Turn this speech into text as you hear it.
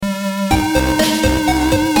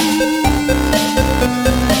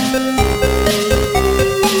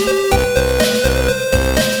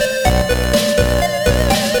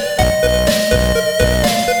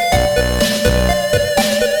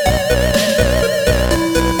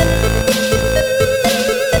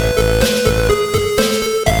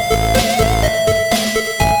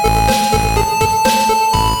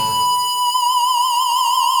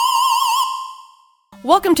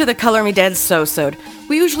Welcome to the Color Me Dead So-Sode.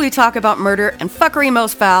 We usually talk about murder and fuckery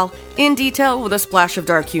most foul, in detail with a splash of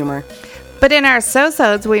dark humor. But in our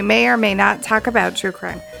So-Sodes, we may or may not talk about true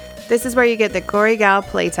crime. This is where you get the gory gal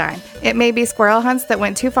playtime. It may be squirrel hunts that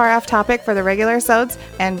went too far off topic for the regular sods,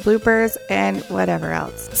 and bloopers, and whatever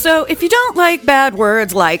else. So if you don't like bad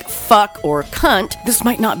words like fuck or cunt, this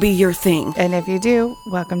might not be your thing. And if you do,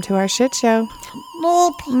 welcome to our shit show.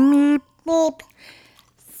 Meep. Meep. Meep.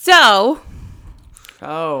 So,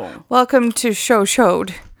 welcome to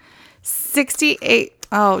Showed 68.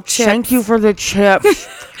 Oh, chips. Thank you for the chips.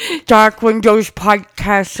 Dark Windows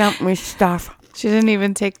podcast sent me stuff. She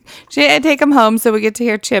didn't take them home, so we get to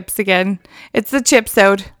hear chips again. It's the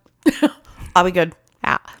chipsode. I'll be good.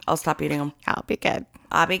 Yeah. I'll stop eating them. I'll be good.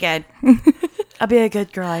 I'll be good. I'll be a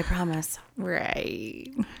good girl, I promise. Right.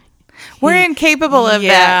 We're incapable of that.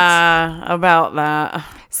 Yeah, about that.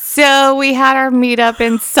 So we had our meetup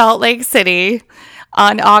in Salt Lake City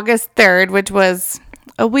on August 3rd, which was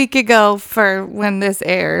a week ago for when this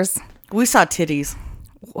airs. We saw titties.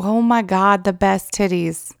 Oh my God, the best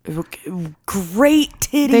titties. Great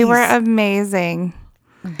titties. They were amazing.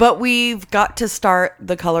 But we've got to start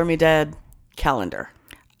the Color Me Dead calendar.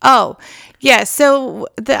 Oh, yeah. So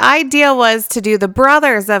the idea was to do the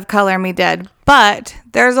brothers of Color Me Dead, but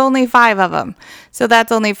there's only 5 of them. So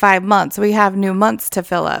that's only 5 months. We have new months to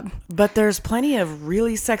fill up. But there's plenty of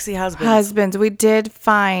really sexy husbands. We did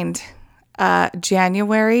find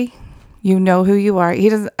January. You know who you are. He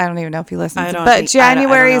doesn't. I don't even know if he listens. But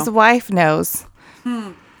January's wife knows.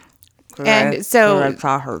 And so I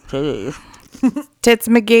saw her titties. Tits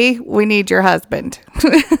McGee, we need your husband.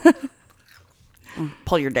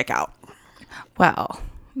 Pull your dick out. Well,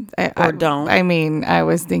 don't. I mean, I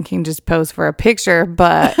was thinking just pose for a picture,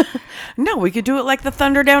 but no, we could do it like the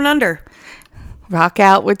Thunder Down Under. Rock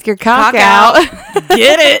out with your cock out.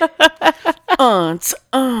 Get it?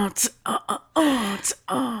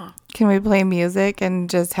 Can we play music and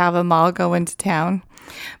just have them all go into town?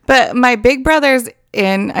 But my big brother's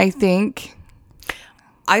in, I think.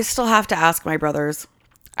 I still have to ask my brothers.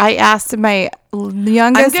 I asked my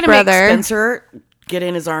youngest I'm brother. Make Spencer get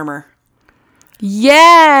in his armor.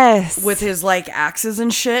 Yes. With his like axes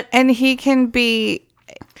and shit. And he can be.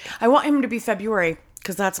 I want him to be February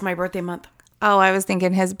because that's my birthday month. Oh, I was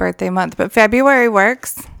thinking his birthday month, but February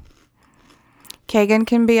works. Kagan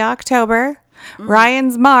can be October.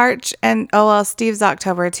 Ryan's March, and Steve's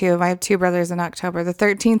October too. I have 2 brothers in October, the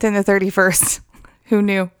 13th and the 31st. Who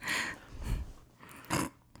knew?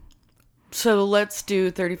 So let's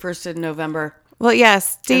do 31st in November. Well,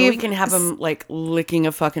 yes, Steve. And we can have him like licking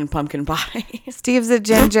a fucking pumpkin pie. Steve's a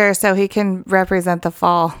ginger, so he can represent the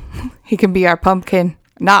fall. He can be our pumpkin,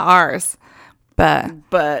 not ours,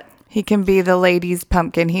 but he can be the ladies'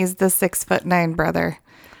 pumpkin. He's the 6'9" brother.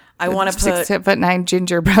 I want to put 6'9"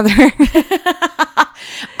 ginger brother.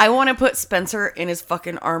 I want to put Spencer in his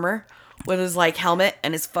fucking armor with his like helmet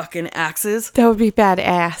and his fucking axes. That would be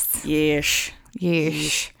badass. Yeesh.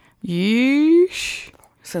 Yeesh. Yeesh.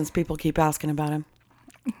 Since people keep asking about him.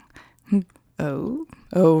 Oh,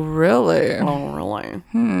 really? Oh, really?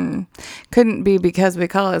 Couldn't be because we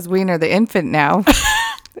call his wiener the infant now.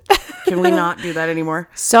 Can we not do that anymore?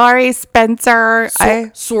 Sorry, Spencer.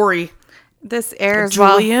 Sorry. This airs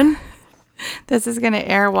Julian. This is going to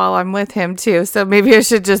air while I'm with him too. So maybe I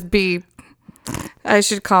should I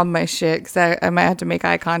should calm my shit because I might have to make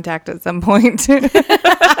eye contact at some point.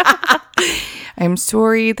 I'm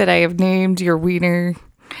sorry that I have named your wiener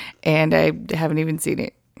and I haven't even seen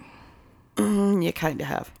it. You kind of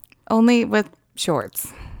have. Only with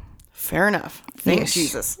shorts. Fair enough. Thank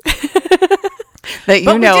Jesus. That you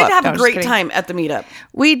but know. We did have a great time at the meetup.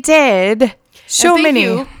 We did.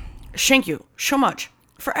 Thank you so much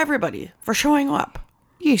for everybody for showing up.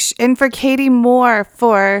 Yeesh. And for Katie Moore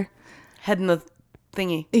for heading the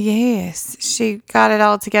thingy. Yes. She got it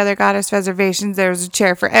all together, got us reservations. There was a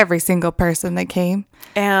chair for every single person that came.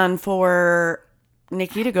 And for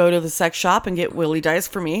Nikki to go to the sex shop and get willy dice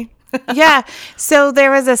for me. Yeah. So there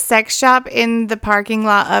was a sex shop in the parking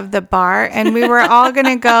lot of the bar, and we were all going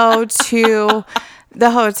to go to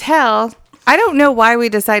the hotel. I don't know why we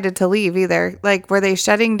decided to leave either. Like, were they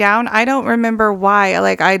shutting down? I don't remember why.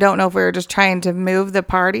 Like, I don't know if we were just trying to move the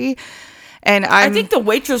party. And I think the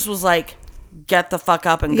waitress was like, get the fuck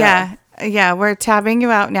up and go. Yeah, we're tabbing you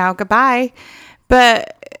out now. Goodbye.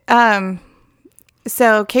 But,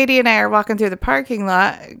 so Katie and I are walking through the parking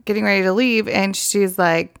lot, getting ready to leave, and she's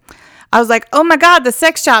like, I was like, oh my God, the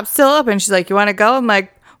sex shop's still open. She's like, you want to go? I'm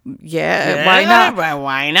like, Yeah, why not?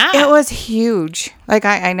 Why not? It was huge. Like,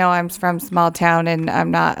 I know I'm from small town and I'm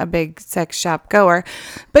not a big sex shop goer,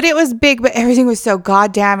 but it was big, but everything was so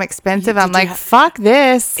goddamn expensive. I'm like, fuck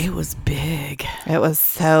this. It was big. It was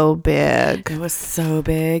so big. It was so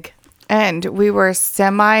big. And we were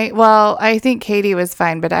well, I think Katie was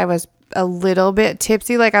fine, but I was a little bit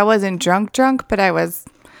tipsy. Like, I wasn't drunk, but I was.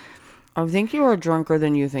 I think you were drunker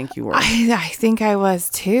than you think you were. I think I was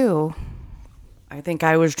too. I think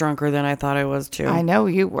I was drunker than I thought I was too. I know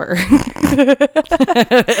you were.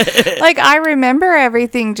 Like, I remember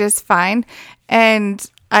everything just fine, and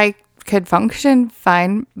I could function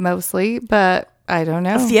fine mostly, but I don't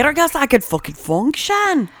know. Theater guess I could fucking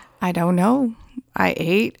function. I don't know. I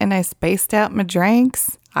ate and I spaced out my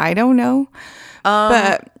drinks. I don't know.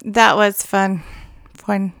 But that was fun.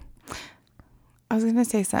 Fun. I was going to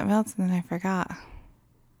say something else and then I forgot.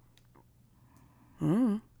 I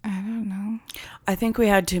don't know. I think we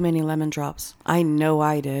had too many lemon drops. I know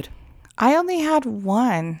I did. I only had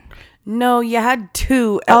one. No, you had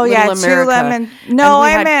two at Oh, Little yeah, America. 2 lemon. No, And we I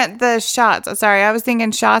had- meant the shots. Sorry, I was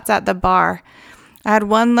thinking shots at the bar. I had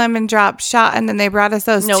 1 lemon drop shot, and then they brought us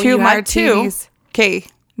those No, 2 you had 2. martinis. Okay,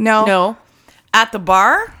 No. At the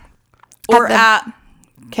bar? Or at...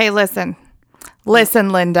 Okay, listen,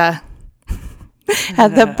 Linda.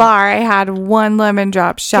 At the bar, I had 1 lemon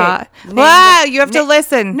drop shot. name Wow, the- you have to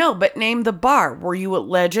listen. No, but name the bar. Were you at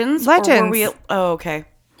Legends? Or were Legends. we at... Oh, okay.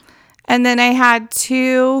 And then I had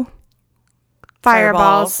 2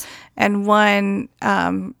 fireballs and 1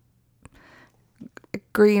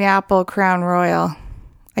 green apple Crown Royal.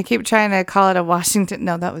 I keep trying to call it a Washington.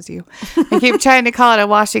 No, that was you. I keep trying to call it a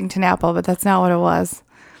Washington apple, but that's not what it was.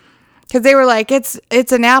 Because they were like, it's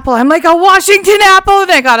an apple. I'm like, a Washington apple.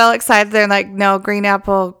 And I got all excited. They're like, no, green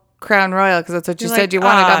apple Crown Royal, because that's what you said you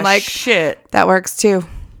wanted. I'm like, shit. that works too.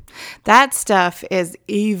 That stuff is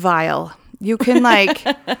evil. You can like,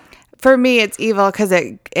 for me, it's evil because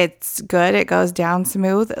it's good. It goes down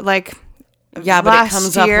smooth. Like, Yeah, but it last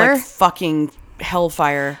comes year, up like fucking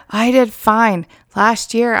hellfire. I did fine.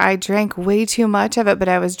 Last year, I drank way too much of it, but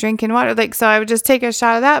I was drinking water. Like, so I would just take a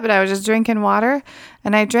shot of that, but I was just drinking water,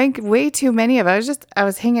 and I drank way too many of it. I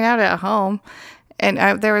was hanging out at home,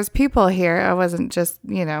 and there was people here. I wasn't just,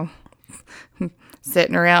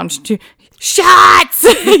 sitting around. Shots!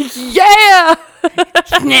 Yeah!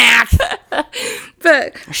 Snacks.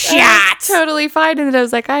 But Shots. totally fine. And then I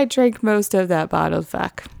was like, I drank most of that bottle.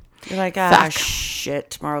 Fuck. You're like, Fuck. shit.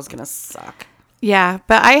 Tomorrow's gonna suck. Yeah,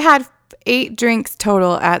 but I had 8 drinks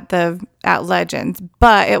total at Legends,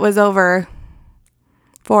 but it was over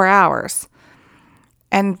 4 hours,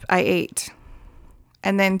 and I ate,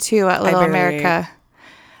 and then 2 at Little barely America.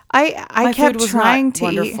 I My kept food was trying not to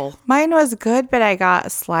wonderful. eat. Mine was good, but I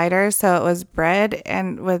got sliders, so it was bread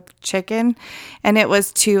and with chicken, and it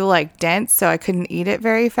was too like dense, so I couldn't eat it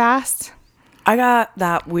very fast. I got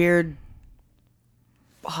that weird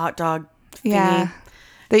hot dog thingy. Yeah,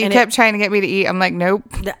 that you And kept trying to get me to eat. I'm like, nope.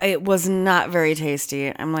 It was not very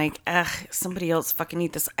tasty. I'm like, ugh, somebody else fucking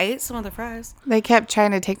eat this. I ate some of the fries. They kept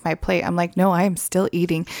trying to take my plate. I'm like, no, I am still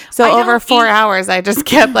eating. So I over don't 4 eat- hours, I just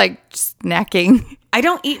kept like snacking. I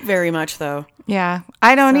don't eat very much though. Yeah,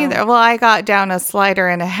 I don't either. Well, I got down a slider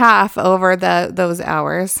and a half over those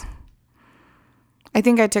hours. I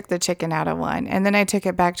think I took the chicken out of one, and then I took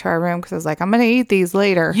it back to our room because I was like, I'm gonna eat these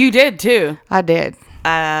later. You did too. I did.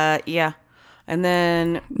 Yeah. And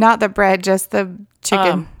then Not the bread, just the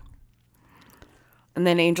chicken.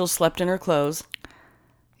 Angel slept in her clothes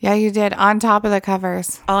Yeah, you did. On top of the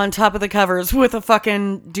covers. on top of the covers with a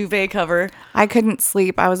fucking duvet cover. I couldn't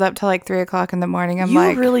sleep. I was up till like 3:00 in the morning. I'm You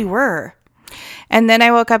like, really were. and then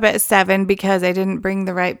I woke up at 7 because I didn't bring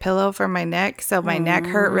the right pillow for my neck, so my neck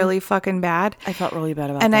hurt really fucking bad. I felt really bad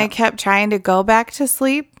about And that. I kept trying to go back to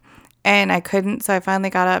sleep, and I couldn't. So I finally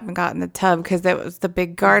got up and got in the tub because it was the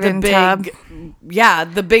big garden tub. Yeah,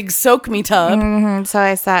 the big soak me tub. And so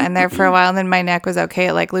I sat in there for a while, and then my neck was okay.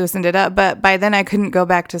 It like loosened it up, but by then I couldn't go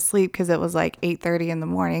back to sleep because it was like 8:30 in the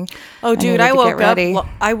morning. Oh, dude, needed I to get woke up. ready.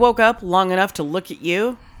 I woke up long enough to look at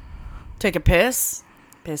you, take a piss,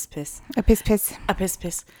 piss, A piss. a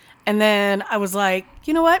piss, and then I was like,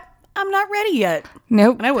 you know what? I'm not ready yet,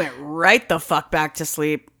 Nope. and I went right the fuck back to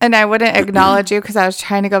sleep. And I wouldn't acknowledge you because I was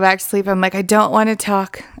trying to go back to sleep. I'm like, I don't want to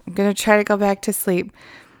talk. I'm going to try to go back to sleep.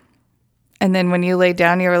 And then when you laid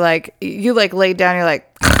down, you laid down, you're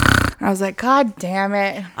like, I was like, God damn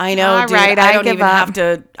it. I know, All dude. right, I I don't give even up. have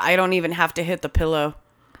to. I don't even have to hit the pillow.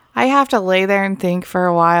 I have to lay there and think for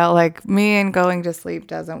a while. Like, me and going to sleep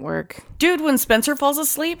doesn't work. Dude, when Spencer falls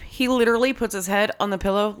asleep, he literally puts his head on the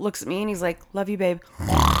pillow, looks at me, and he's like, "Love you, babe,"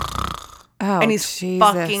 Oh, and he's Jesus.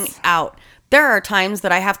 fucking out. there are times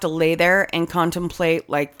that I have to lay there and contemplate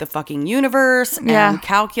like the fucking universe Yeah. and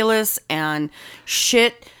calculus and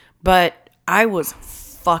shit. But I was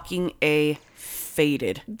fucking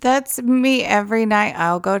faded. That's me every night.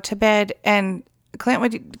 I'll go to bed, and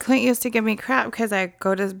Clint used to give me crap because I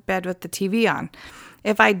go to bed with the TV on.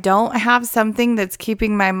 If I don't have something that's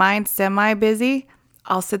keeping my mind semi busy,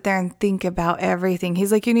 I'll sit there and think about everything.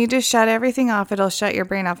 He's like, you need to shut everything off. It'll shut your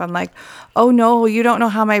brain off. I'm like, oh no, you don't know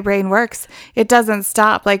how my brain works. It doesn't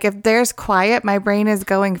stop. Like if there's quiet, my brain is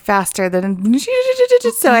going faster than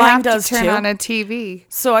so I Mine have does to turn too. on a TV.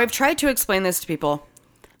 So I've tried to explain this to people.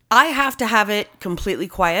 I have to have it completely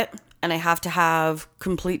quiet and I have to have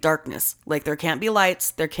complete darkness. Like there can't be lights,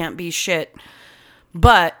 there can't be shit.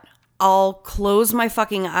 But I'll close my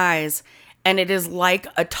fucking eyes and it is like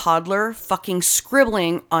a toddler fucking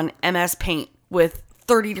scribbling on MS Paint with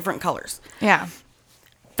 30 different colors. Yeah.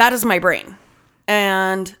 That is my brain.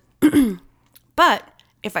 And, but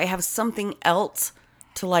if I have something else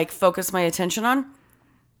to like focus my attention on,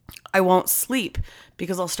 I won't sleep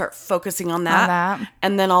because I'll start focusing on that.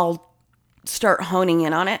 And then I'll start honing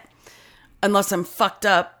in on it. Unless I'm fucked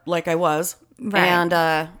up like I was. Right.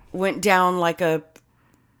 And went down like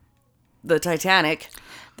the Titanic.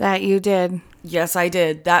 That you did. Yes, I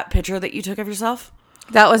did. That picture that you took of yourself.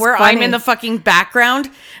 That was Where funny. I'm in the fucking background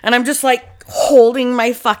and I'm just like holding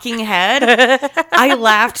my fucking head. I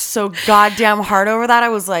laughed so goddamn hard over that. I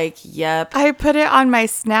was like, yep. I put it on my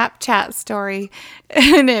Snapchat story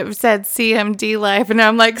and it said CMD Life and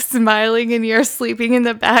I'm like smiling and you're sleeping in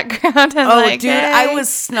the background. I'm Oh, like, dude, hey. I was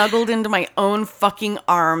snuggled into my own fucking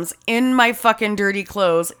arms in my fucking dirty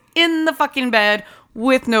clothes in the fucking bed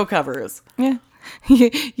with no covers. Yeah.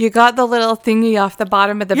 You got the little thingy off the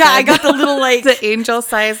bottom of the bed. Yeah, I got the little like the angel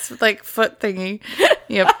size like foot thingy.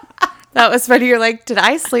 Yep. That was funny. You're like, did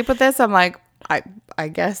I sleep with this? I'm like, I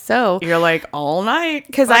guess so. You're like all night.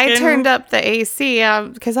 Because I fucking- turned up the AC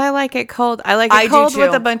because I like it cold. I like I it do cold with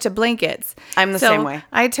too. a bunch of blankets. I'm the same way.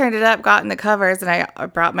 I turned it up, got in the covers, and I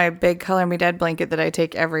brought my big Color Me Dead blanket that I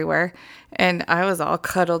take everywhere. And I was all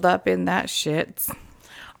cuddled up in that shit.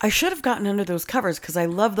 I should have gotten under those covers because I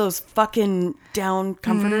love those fucking down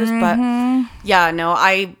comforters. But yeah, no,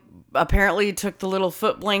 I apparently took the little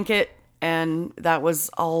foot blanket and that was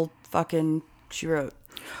all fucking she wrote.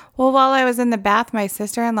 Well, while I was in the bath, my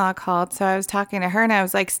sister-in-law called. So I was talking to her and I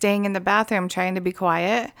was like staying in the bathroom trying to be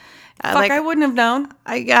quiet. Fuck, I wouldn't have known.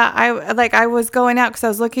 I was going out because I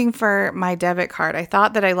was looking for my debit card. I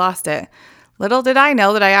thought that I lost it. Little did I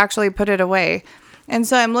know that I actually put it away. And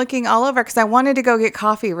so I'm looking all over because I wanted to go get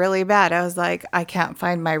coffee really bad. I was like, I can't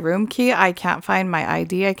find my room key. I can't find my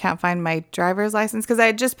ID. I can't find my driver's license because I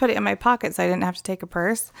had just put it in my pocket so I didn't have to take a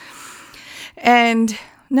purse. And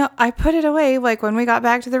no, I put it away. Like when we got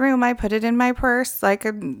back to the room, I put it in my purse like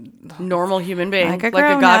a Normal human being. Like a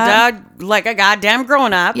goddamn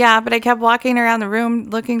grown up. yeah. But I kept walking around the room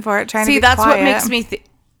looking for it, trying to See, be that's quiet. what makes me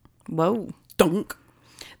Whoa. dunk.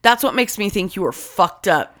 That's what makes me think you were fucked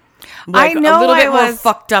up. Like, I know a little bit I more was.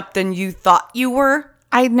 fucked up than you thought you were.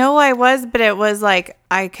 I know I was, but it was like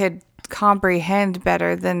I could comprehend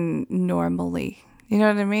better than normally. You know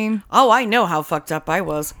what I mean? Oh, I know how fucked up I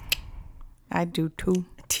was. I do too.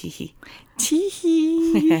 Tee.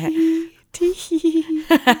 Tee. Tee.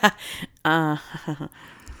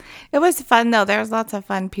 It was fun though. There was lots of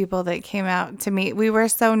fun people that came out to meet. We were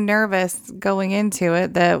so nervous going into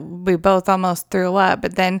it that we both almost threw up.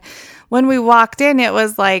 But then when we walked in, it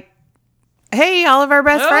was like, hey, all of our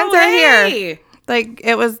best friends are here. Like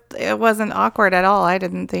it wasn't awkward at all. I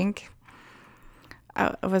didn't think.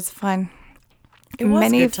 It was fun. It was a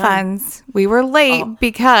Many good time. funs. We were late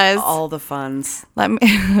because All the funs.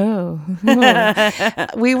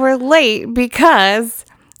 we were late because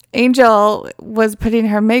Angel was putting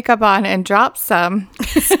her makeup on and dropped some,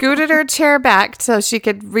 scooted her chair back so she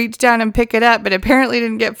could reach down and pick it up, but apparently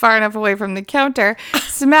didn't get far enough away from the counter,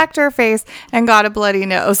 smacked her face, and got a bloody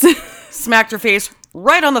nose. Smacked her face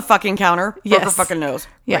right on the fucking counter. Broke her Yes. fucking nose.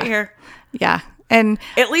 Yeah. Right here. Yeah. And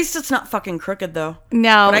At least it's not fucking crooked though.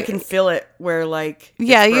 no, But I can feel it where like.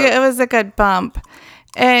 yeah, it's broke. it was a good bump.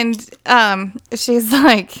 And she's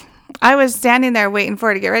like, I was standing there waiting for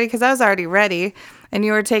her to get ready because I was already ready and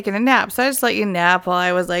you were taking a nap. So I just let you nap while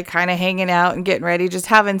I was like kind of hanging out and getting ready, just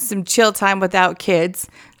having some chill time without kids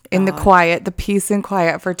in the quiet, the peace and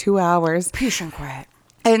quiet for 2 hours. Peace and quiet.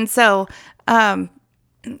 And so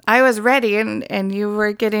I was ready and you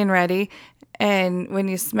were getting ready. And when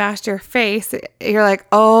you smashed your face, you're like,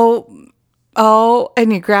 oh,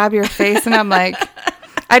 and you grab your face. And I'm like,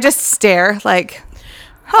 I just stare like,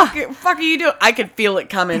 fuck are you doing? I could feel it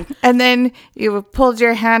coming. And then you pulled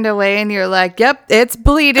your hand away and you're like, yep, it's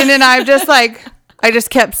bleeding. And I'm just like, I just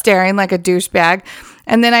kept staring like a douchebag.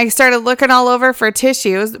 And then I started looking all over for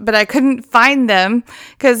tissues, but I couldn't find them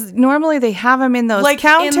because normally they have them in those Like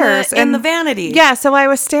counters. in the vanity. Yeah, so I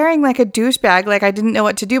was staring like a douchebag, like I didn't know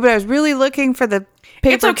what to do, but I was really looking for the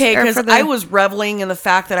paper. It's okay or because for the- I was reveling in the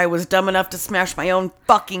fact that I was dumb enough to smash my own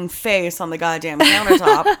fucking face on the goddamn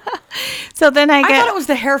countertop. So then I thought it was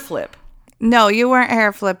the hair flip. No, you weren't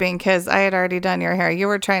hair flipping because I had already done your hair. You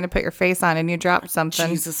were trying to put your face on and you dropped something.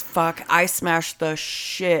 Jesus fuck. I smashed the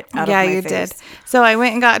shit out of Yeah, my you face. did. So I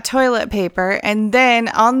went and got toilet paper. And then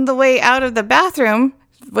on the way out of the bathroom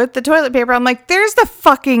with the toilet paper, I'm like, there's the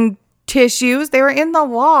fucking tissues. They were in the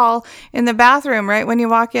wall in the bathroom, right? When you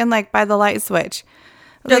walk in, like by the light switch.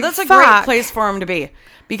 Yeah, Like, that's a fuck. great place for them to be.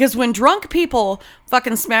 Because when drunk people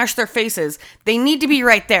fucking smash their faces, they need to be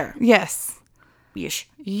right there. Yes. Yeesh.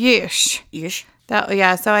 Yeesh. Yeesh.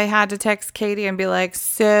 Yeah, so I had to text Katie and be like,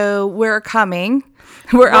 so we're coming.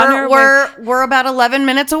 We're on our way. We're about 11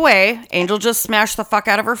 minutes away. Angel just smashed the fuck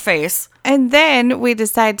out of her face. And then we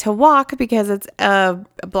decide to walk because it's a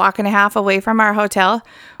block and a half away from our hotel.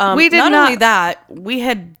 We did not not. only that, we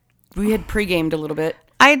had pre-gamed a little bit.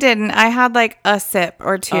 I didn't. I had like a sip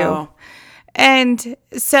or two. Oh. And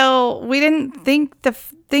so we didn't think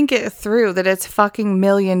it through that it's fucking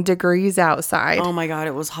million degrees outside. Oh my god,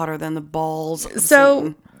 it was hotter than the balls. of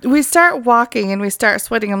So Satan. we start walking and we start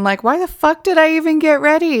sweating. I'm like, why the fuck did I even get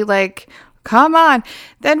ready? Like, come on.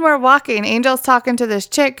 Then we're walking. Angel's talking to this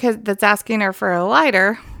chick that's asking her for a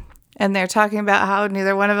lighter. And they're talking about how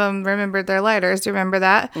neither one of them remembered their lighters. Do you remember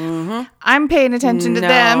that? Mm-hmm. I'm paying attention to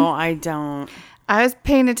them. No, I don't. I was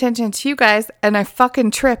paying attention to you guys, and I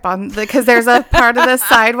fucking trip on because there's a part of the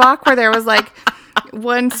sidewalk where there was like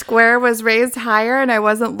one square was raised higher, and I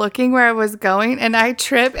wasn't looking where I was going, and I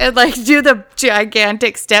trip and like do the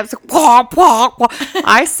gigantic steps.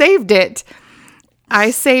 I saved it.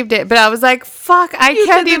 But I was like, "Fuck! I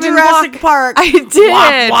can't did the even Jurassic walk." Park. I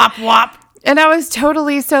did. Wop, wop, wop. And I was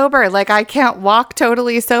totally sober. Like I can't walk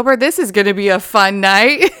totally sober. This is gonna be a fun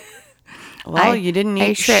night. Well, you didn't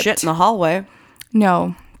eat tripped. shit in the hallway.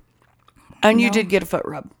 No. And you did get a foot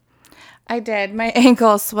rub. I did. My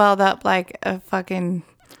ankle swelled up like a fucking...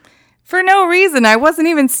 For no reason. I wasn't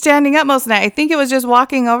even standing up most of the night. I think it was just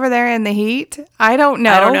walking over there in the heat. I don't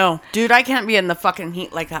know. I don't know. Dude, I can't be in the fucking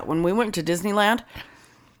heat like that. When we went to Disneyland,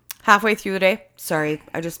 halfway through the day, sorry,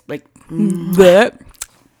 I just like...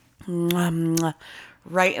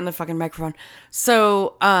 right in the fucking microphone.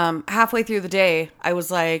 So, halfway through the day, I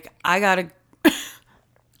was like, I gotta...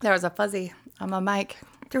 There was a fuzzy on my mic.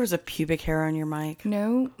 There was a pubic hair on your mic.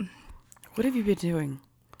 No. What have you been doing?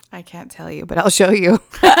 I can't tell you, but I'll show you.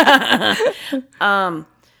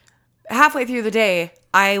 Halfway through the day,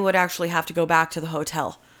 I would actually have to go back to the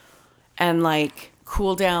hotel and like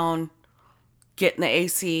cool down, get in the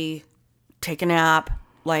AC, take a nap.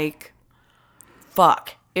 Like,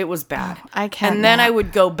 fuck. It was bad. I can't And then nap. I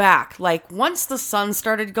would go back. Like, once the sun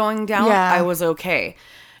started going down, Yeah. I was okay.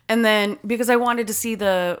 And then, because I wanted to see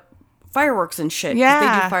the fireworks and shit. 'Cause they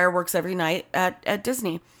Yeah. do fireworks every night at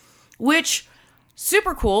Disney. Which,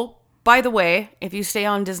 super cool. By the way, if you stay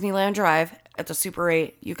on Disneyland Drive at the Super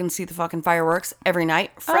 8, you can see the fucking fireworks every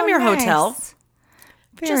night from Oh, your nice. hotel.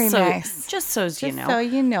 Very just so, nice. Just so you know. So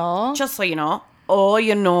you know. Just so you know. Oh,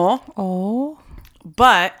 you know. Oh.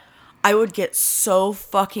 But I would get so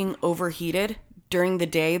fucking overheated during the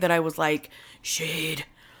day that I was like, shade,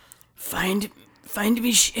 find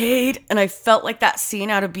me shade. And I felt like that scene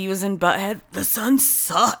out of Beavis and Butthead. The sun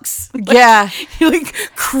sucks. Like, Yeah. you're like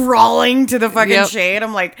crawling to the fucking Yep. shade.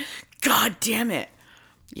 I'm like, God damn it.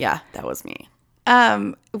 Yeah, that was me.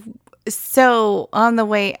 So on the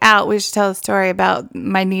way out, we should tell a story about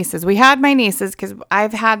my nieces. We had my nieces because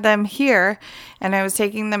I've had them here, and I was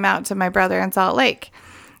taking them out to my brother in Salt Lake.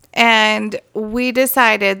 And we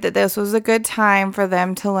decided that this was a good time for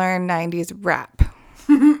them to learn 90s rap.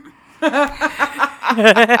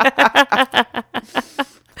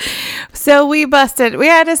 So we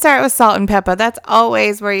had to start with Salt and Peppa. That's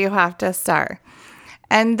always where you have to start.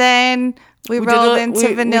 And then we did rolled a- into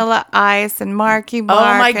we- Vanilla Ice and Marky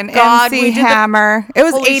Mark my and God, MC we did the- Hammer. It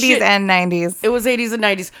was Holy 80s shit. and 90s. It was 80s and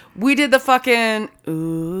 90s. We did the fucking,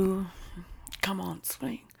 ooh, come on,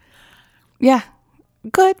 swing. Yeah.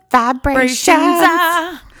 Good vibrations.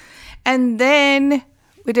 Ah. And then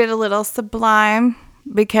we did a little Sublime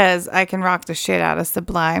because I can rock the shit out of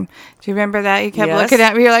Sublime. Do you remember that? You kept Yes. looking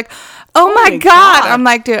at me. You're like, oh my my God. God. I'm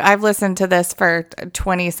like, dude, I've listened to this for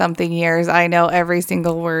 20 something years. I know every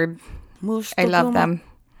single word. I love them.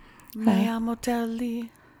 Me amo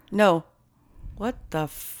Telly. No. What the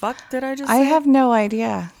fuck did I just I say? have no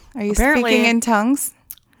idea. Are you Apparently- speaking in tongues?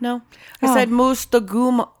 No. I said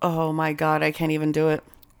mustagum. Oh my God, I can't even do it.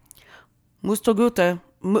 Mustagute.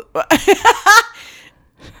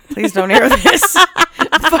 Please don't air this.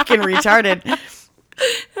 I'm fucking retarded.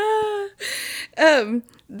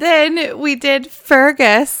 Then we did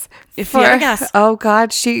Fergus. Fergus. Oh God,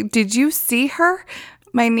 did you see her?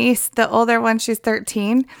 My niece, the older one, she's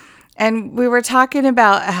 13. And we were talking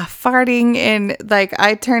about farting, and like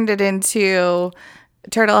I turned it into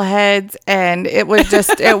turtle heads, and it was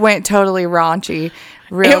just, it went totally raunchy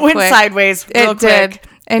real It went quick. sideways real It quick. did.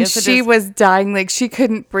 And Yes, it she is. was dying. Like, she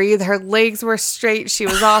couldn't breathe. Her legs were straight. She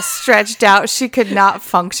was all stretched out. She could not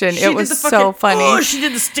function. She It did was the so fucking- funny. Oh, she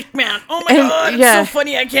did the stick man. Oh my And- God. It's yeah. so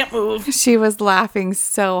funny. I can't move. She was laughing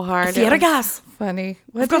so hard. It was Fergus. funny.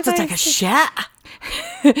 I've got to take a shit.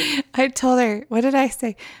 I told her, what did I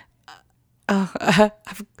say?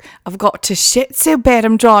 I've got to shit so bad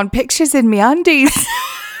I'm drawing pictures in my undies.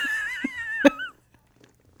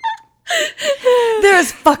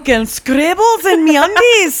 There's fucking scribbles in me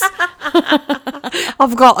undies.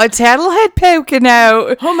 I've got a turtle head poking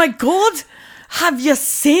out. Oh my God. Have you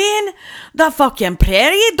seen the fucking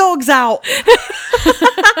prairie dogs out?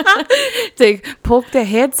 They poke their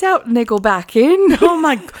heads out and they go back in. Oh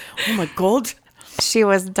my God. She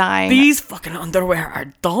was dying. These fucking underwear are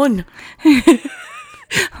done.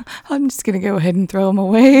 I'm just going to go ahead and throw them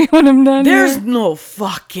away when I'm done There's here. no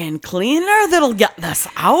fucking cleaner that'll get this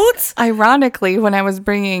out. Ironically, when I was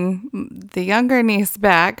bringing the younger niece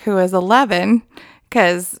back, who was 11,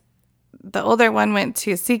 because the older one went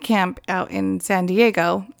to sea camp out in San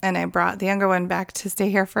Diego, and I brought the younger one back to stay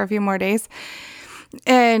here for a few more days.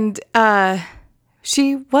 And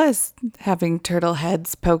she was having turtle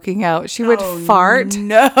heads poking out. She would fart.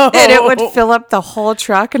 No. And it would fill up the whole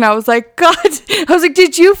truck. And I was like, God. I was like,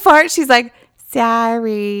 did you fart? She's like,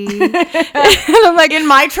 sorry. And I'm like, In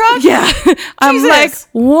my truck? yeah. I'm like, Jesus.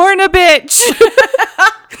 warn a bitch.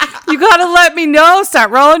 You got to let me know.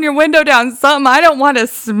 Start rolling your window down, something. I don't want to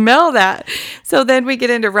smell that. So then we get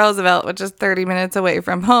into Roosevelt, which is 30 minutes away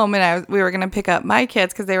from home. And we were going to pick up my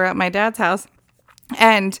kids because they were at my dad's house.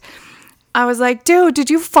 And I was like, dude, did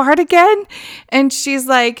you fart again? And she's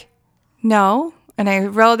like, no. And I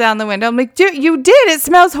roll down the window. I'm like, dude, you did. It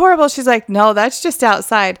smells horrible. She's like, no, that's just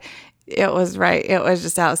outside. It was right. It was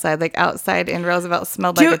just outside. Like outside in Roosevelt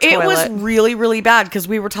smelled like a Dude, it toilet. was really, really bad because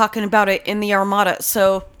we were talking about it in the Armada.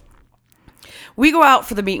 So we go out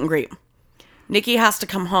for the meet and greet. Nikki has to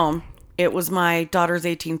come home. It was my daughter's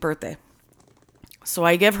 18th birthday. So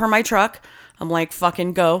I give her my truck. I'm like,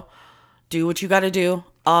 fucking go. Do what you got to do.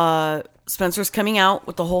 Spencer's coming out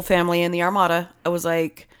with the whole family in the Armada. I was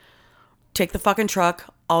like, take the fucking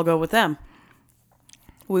truck. I'll go with them.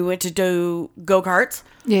 We went to do go-karts,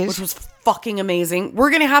 Yes. which was fucking amazing. We're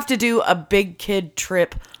going to have to do a big kid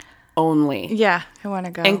trip only Yeah, I want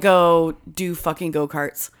to go. and go do fucking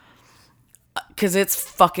go-karts. Because it's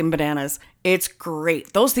fucking bananas. It's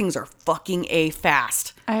great. Those things are fucking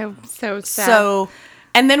fast. I'm so sad. So,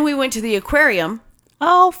 and then we went to the aquarium.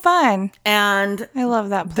 Oh, fun. And I love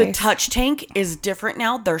that the place. touch tank is different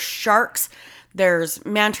now. There's sharks, there's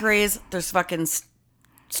manta rays, there's fucking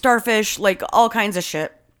starfish, like all kinds of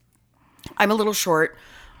shit. I'm a little short,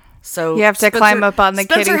 so You have to climb up on the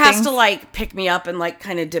Spencer kiddie has things. to like pick me up and like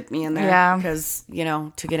kind of dip me in there, Yeah. because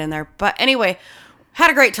to get in there. But anyway, had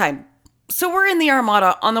a great time. So we're in the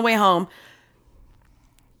Armada on the way home.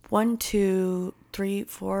 1, 2, 3,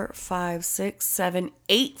 4, 5, 6, 7,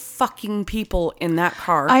 8 fucking people in that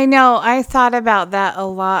car. I know. I thought about that a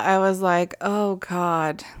lot. I was like, oh,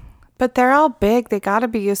 God. But they're all big. They got to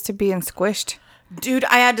be used to being squished. Dude,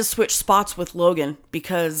 I had to switch spots with Logan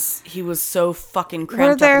because he was so fucking Were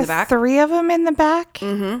cramped up there in the back. 3 of them in the back?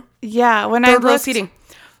 Mm-hmm. Yeah. When I Third row looked, seating.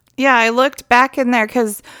 yeah, I looked back in there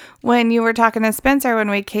because when you were talking to Spencer when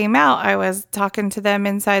we came out, I was talking to them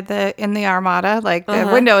in the Armada. Like the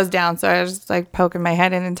window was down, so I was just like poking my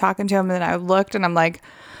head in and talking to him. And then I looked and I'm like,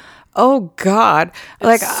 oh God.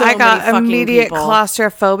 Like so I got many fucking immediate people.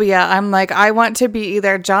 claustrophobia. I'm like, I want to be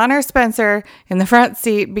either John or Spencer in the front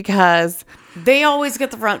seat because They always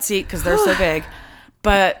get the front seat because they're so big.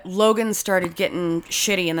 But Logan started getting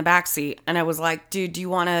shitty in the back seat. And I was like, dude, do you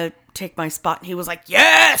want to take my spot? And he was like,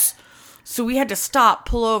 yes. So we had to stop,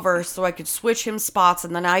 pull over so I could switch him spots.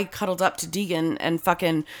 And then I cuddled up to Deegan and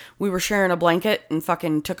fucking, we were sharing a blanket and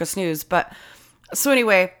fucking took a snooze. But so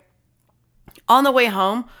anyway, on the way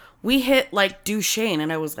home, we hit like Duchesne.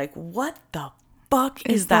 And I was like, what the fuck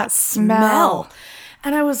is that smell?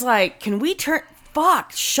 And I was like, can we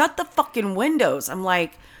shut the fucking windows. I'm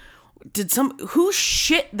like, who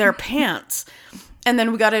shit their pants? And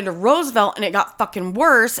then we got into Roosevelt and it got fucking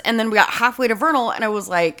worse. And then we got halfway to Vernal and I was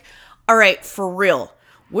like, all right, for real,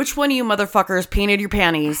 which one of you motherfuckers painted your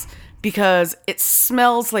panties? Because it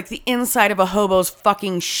smells like the inside of a hobo's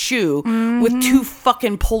fucking shoe with 2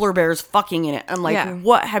 fucking polar bears fucking in it. I'm like,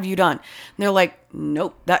 what have you done? And they're like,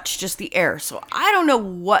 nope, that's just the air. So I don't know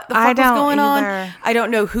what the fuck was going on. I don't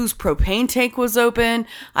know whose propane tank was open.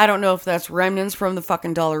 I don't know if that's remnants from the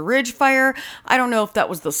fucking Dollar Ridge fire. I don't know if that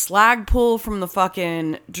was the slag pool from the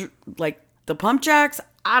fucking, like, the pump jacks.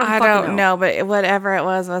 I don't know, but whatever it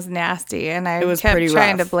was nasty. And I was kept pretty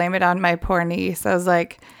trying rough. to blame it on my poor niece. I was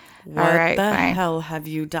like, what all right, the fine. hell have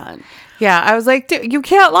you done? Yeah, I was like, dude, you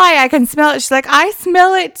can't lie. I can smell it. She's like, I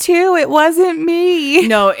smell it too. It wasn't me.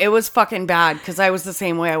 No, it was fucking bad because I was the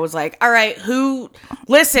same way. I was like, all right,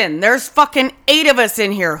 listen, there's fucking 8 of us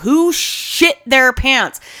in here. Who shit their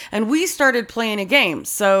pants? And we started playing a game.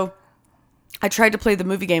 So I tried to play the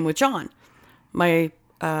movie game with John, my,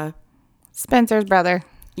 Spencer's brother.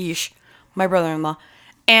 my brother-in-law.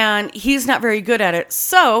 And he's not very good at it.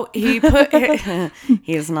 So he put,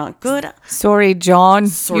 he's not good. Sorry, John.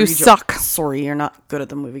 You suck. Sorry, you're not good at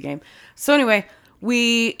the movie game. So anyway,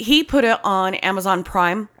 he put it on Amazon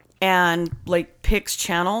Prime and like picks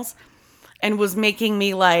channels and was making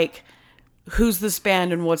me like, who's this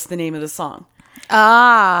band and what's the name of the song?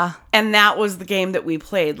 Ah. And that was the game that we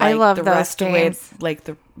played. Like, I love the those rest games. Of the way,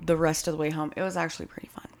 like the rest of the way home. It was actually pretty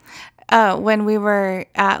fun. When we were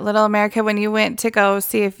at Little America, when you went to go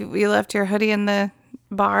see if we left your hoodie in the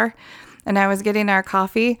bar and I was getting our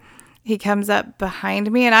coffee, he comes up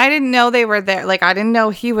behind me and I didn't know they were there. Like, I didn't know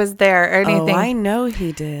he was there or anything. Oh, I know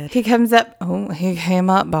he did. He comes up. Oh, he came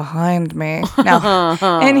up behind me. No.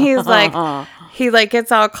 And he's like, he like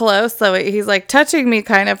gets all close. So he's like touching me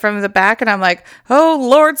kind of from the back. And I'm like, oh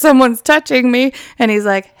Lord, someone's touching me. And he's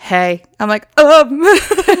like, hey. I'm like,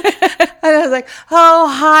 And I was like, oh,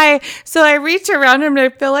 hi. So I reach around him and I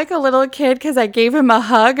feel like a little kid because I gave him a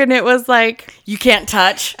hug. And it was like, You can't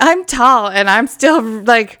touch. I'm tall and I'm still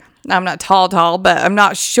like, I'm not tall, but I'm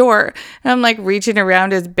not short. And I'm like reaching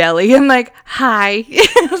around his belly. I'm like, hi.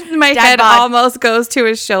 My Dad head bod. almost goes to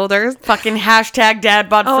his shoulders. Fucking hashtag dad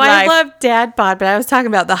bod for Oh, life. I love dad bod, but I was talking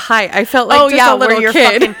about the height. I felt like just a little where your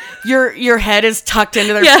kid. fucking your head is tucked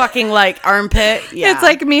into their Yeah. fucking like armpit. Yeah. It's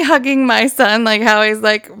like me hugging my son, like how he's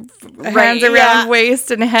like hands around yeah.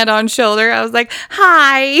 waist and head on shoulder. I was like,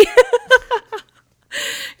 hi.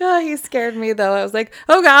 Oh, he scared me though. I was like,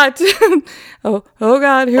 oh God. oh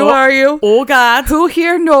God, who are you? Oh God. Who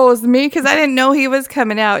here knows me? Because I didn't know he was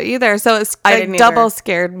coming out either. So it's I like didn't double either.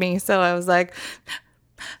 scared me. So I was like,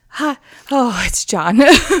 hi. Oh, it's John.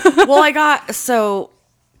 Well, I got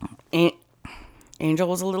Angel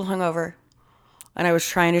was a little hungover, and I was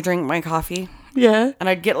trying to drink my coffee, Yeah. and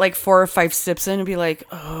I'd get like 4 or 5 sips in and be like,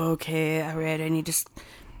 oh, okay, all right, I need to.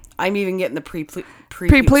 I'm even getting the Pre-puke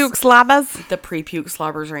pre-puke slabbers. the pre-puke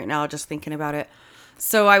slobbers right now, just thinking about it.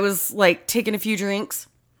 So I was like taking a few drinks,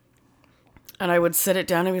 and I would sit it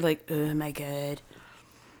down and be like, oh my God.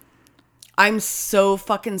 I'm so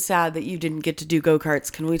fucking sad that you didn't get to do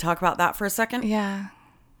go-karts. Can we talk about that for a second? Yeah.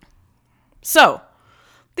 So,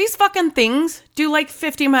 these fucking things do like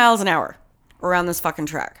 50 miles an hour around this fucking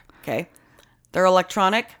track, okay? They're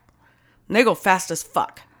electronic, and they go fast as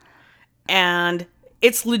fuck. And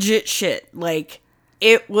it's legit shit. Like,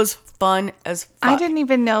 it was fun as fuck. I didn't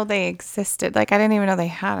even know they existed. Like, I didn't even know they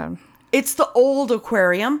had them. It's the old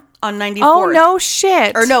aquarium on 94th. Oh, no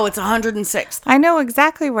shit. Or no, it's 106th. I know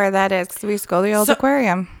exactly where that is because we used to go to the old So-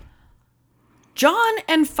 aquarium. John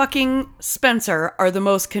and fucking Spencer are the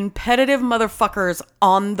most competitive motherfuckers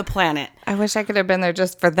on the planet. I wish I could have been there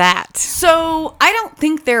just for that. So I don't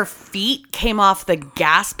think their feet came off the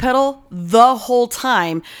gas pedal the whole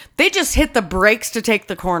time. They just hit the brakes to take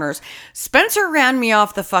the corners. Spencer ran me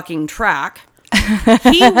off the fucking track.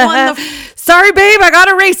 He won the... Sorry, babe. I got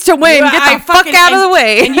a race to win. Get the fuck out of the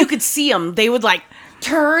way. And you could see them. They would like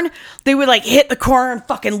turn. They would like hit the corner and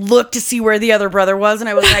fucking look to see where the other brother was. And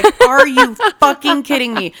I was like, are you fucking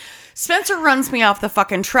kidding me? Spencer runs me off the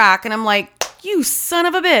fucking track. And I'm like, you son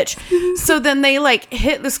of a bitch. So then they like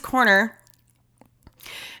hit this corner.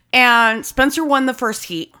 And Spencer won the first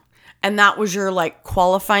heat. And that was your like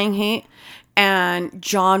qualifying heat. And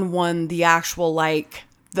John won the actual like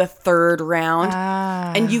the third round.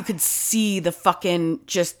 And you could see the fucking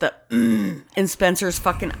just the in Spencer's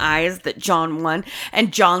fucking eyes that John won.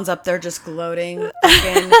 And John's up there just gloating,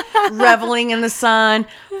 fucking reveling in the sun.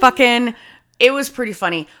 Fucking, it was pretty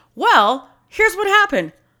funny. Well, here's what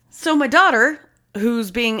happened. So my daughter,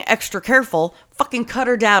 who's being extra careful, fucking cut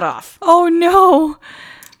her dad off. Oh, no.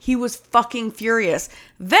 He was fucking furious.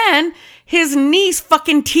 Then his niece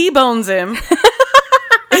fucking T-bones him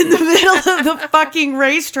in the middle of the fucking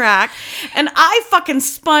racetrack. And I fucking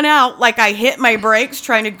spun out like I hit my brakes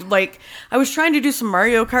I was trying to do some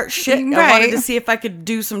Mario Kart shit. I Right. wanted to see if I could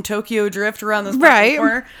do some Tokyo drift around this fucking Right.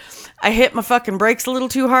 corner. I hit my fucking brakes a little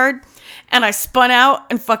too hard and I spun out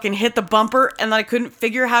and fucking hit the bumper and then I couldn't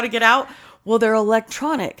figure how to get out. Well, they're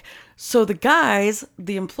electronic. So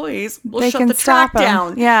the employees will They shut can the track stop 'em.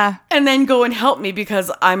 down. Yeah. And then go and help me because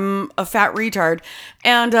I'm a fat retard.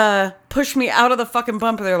 And push me out of the fucking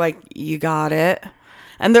bumper. They're like, you got it.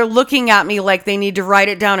 And they're looking at me like they need to write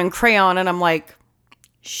it down in crayon. And I'm like,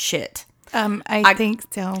 shit. I think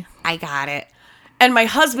so. I got it. And my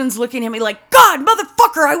husband's looking at me like, God,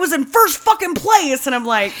 motherfucker, I was in first fucking place. And I'm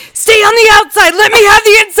like, Stay on the outside. Let me have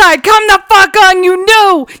the inside. Come the fuck on. You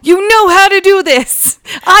know how to do this.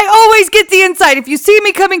 I always get the inside. If you see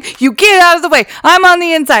me coming, you get out of the way. I'm on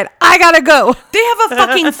the inside. I gotta go. they have a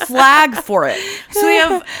fucking flag for it. So they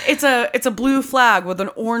have, it's a blue flag with an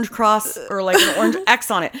orange cross or like an orange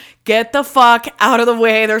X on it. Get the fuck out of the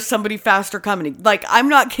way. There's somebody faster coming. Like, I'm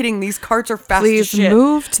not kidding. These carts are fast as Please shit.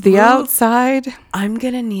 move to the outside. I'm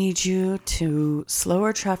gonna need you to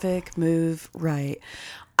slower traffic, move right.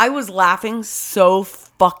 I was laughing so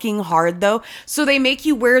fucking hard though. So they make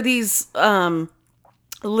you wear these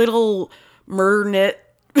little murder knit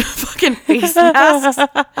fucking face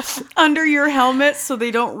masks under your helmet so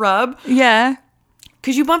they don't rub Yeah.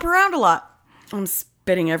 because you bump around a lot. I'm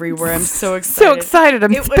spitting everywhere. I'm so excited. So excited.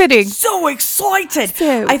 I'm It was spitting. so excited.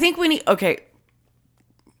 So- I think we need. Okay.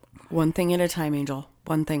 One thing at a time, Angel.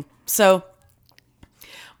 One thing. So,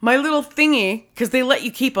 my little thingy, because they let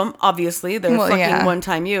you keep them, obviously. They're Well, fucking yeah.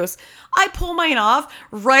 one-time use. I pull mine off.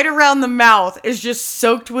 Right around the mouth is just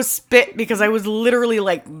soaked with spit because I was literally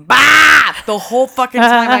like, bah! The whole fucking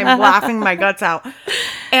time I'm laughing my guts out.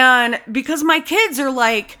 And because my kids are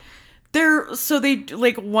like,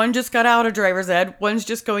 one just got out of driver's ed, one's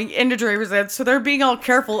just going into driver's ed, so they're being all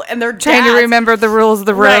careful, and they're Trying to remember the rules of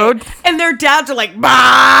the road. Right. And their dads are like,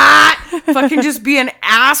 bah! Fucking just being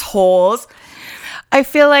assholes. I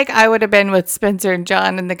feel like I would have been with Spencer and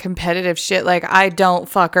John in the competitive shit. Like, I don't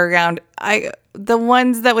fuck around. The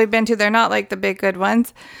ones that we've been to, they're not like the big good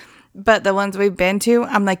ones, but the ones we've been to,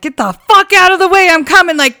 I'm like, get the fuck out of the way. I'm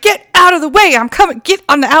coming. Like, get out of the way. I'm coming. Get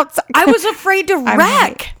on the outside. I was afraid to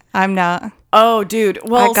wreck. I'm not. Oh, dude.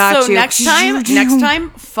 Well, I got so you. next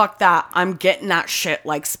time, fuck that. I'm getting that shit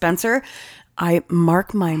like Spencer. I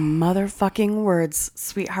mark my motherfucking words.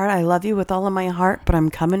 Sweetheart, I love you with all of my heart, but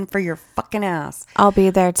I'm coming for your fucking ass. I'll be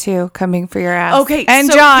there too, coming for your ass. Okay, and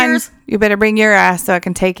so John, you better bring your ass so I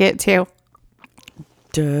can take it too.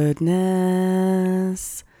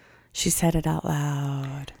 Goodness. She said it out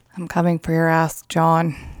loud. I'm coming for your ass,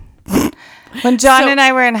 John. When John and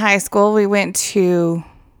I were in high school, we went to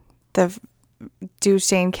the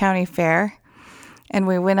Duchesne County Fair, and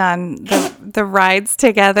we went on the rides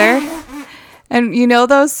together. And you know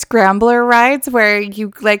those scrambler rides where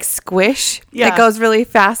you like squish? Yeah. It goes really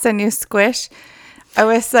fast and you squish. I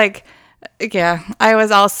was like, yeah, I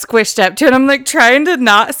was all squished up too. And I'm like trying to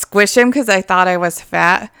not squish him because I thought I was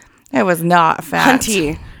fat. I was not fat.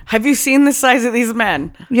 Hunty, have you seen the size of these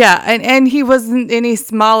men? Yeah, and he wasn't any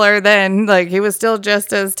smaller then. Like, he was still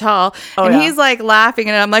just as tall. Oh, and yeah. he's, like, laughing,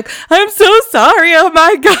 and I'm like, I'm so sorry. Oh,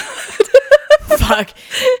 my God. Fuck.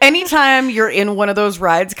 Anytime you're in one of those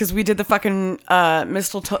rides, because we did the fucking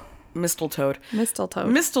Mr.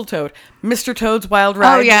 Toad's Wild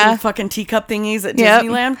Ride. Oh, yeah. Little fucking teacup thingies at Yep.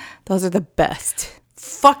 Disneyland. Those are the best.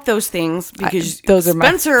 Fuck those things because those are my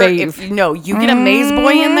Spencer, fave. you get a maze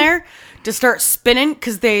boy in there to start spinning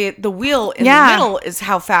because the wheel in Yeah. the middle is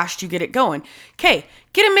how fast you get it going. Okay,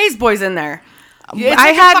 get a maze boys in there. It's I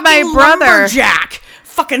like a had my fucking brother- lumberjack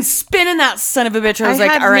fucking spinning that son of a bitch. I was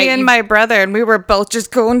like, had all right, me and you- my brother, and we were both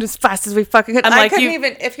just going as fast as we fucking could. I'm I like, couldn't you-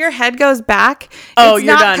 even, if your head goes back, Oh, it's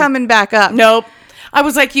you're not done. coming back up. Nope. I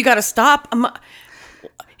was like, you got to stop. I'ma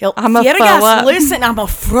Fiergas, throw up. listen, I'm going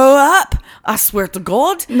to throw up. I swear to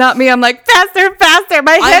God. Not me. I'm like, faster, faster.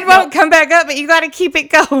 My head know. won't come back up, but you got to keep it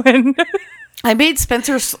going. I made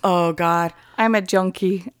Spencer, oh God. I'm a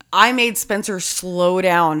junkie. I made Spencer slow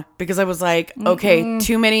down because I was like, okay,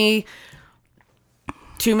 too many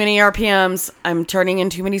RPMs. I'm turning in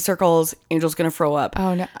too many circles. Angel's going to throw up.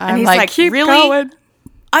 Oh, no. And I'm he's like, keep really? going.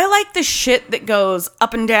 I like the shit that goes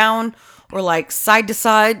up and down or like side to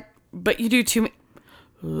side, but you do too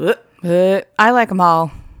many. I like them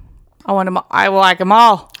all. I want them. I like them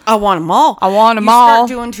all. I want them all. I want 'em you all. Start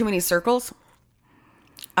doing too many circles,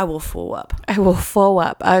 I will full up. I will full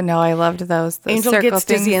up. Oh no, I loved those. Angel circle gets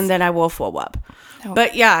dizzy things. and then I will full up.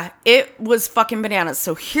 But yeah, it was fucking bananas.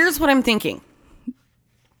 So here's what I'm thinking.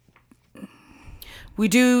 We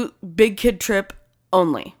do big kid trip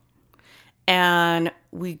only. And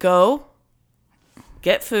we go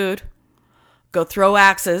get food, go throw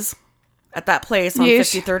axes at that place on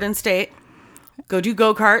Yeesh. 53rd and State, go do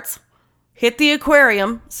go-karts, hit the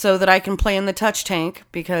aquarium so that I can play in the touch tank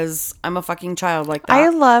because I'm a fucking child like that. I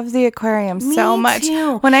love the aquarium so Me much.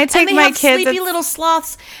 too. When I take and they my have kids, sleepy little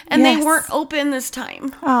sloths, and they Yes. weren't open this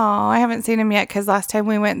time. oh, I haven't seen them yet because last time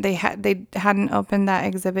we went, they hadn't opened that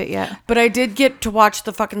exhibit yet. But I did get to watch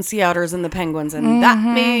the fucking sea otters and the penguins, and that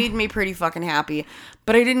made me pretty fucking happy.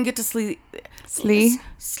 But I didn't get to sleep.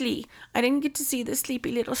 Slee? I didn't get to see the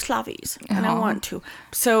sleepy little slavies, and I want to.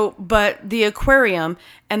 So, but the aquarium,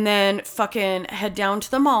 and then fucking head down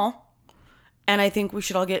to the mall, and I think we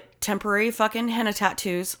should all get temporary fucking henna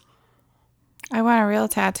tattoos. I want a real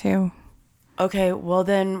tattoo. Okay, well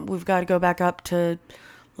then we've got to go back up to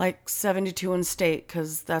like 72 and State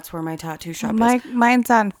because that's where my tattoo shop is. Mine's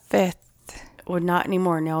on 5th. Well, not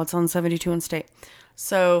anymore. Now it's on 72 and State.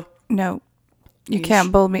 So No. You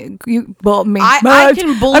can't bully me. You bully me. I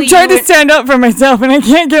can bully I'm trying you to stand up for myself and I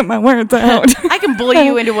can't get my words out. I can bully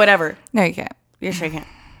you into whatever. No, you can't. Yes, I can.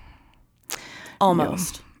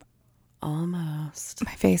 Almost. Almost.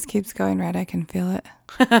 My face keeps going red. I can feel it.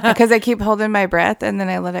 Because I keep holding my breath and then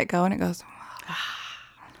I let it go and it goes.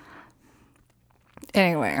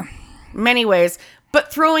 Anyway. Many ways.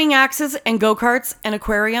 But throwing axes and go-karts and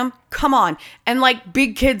aquarium, come on. And like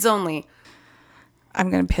big kids only. I'm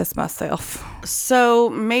going to piss myself. So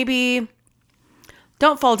maybe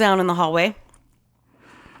don't fall down in the hallway.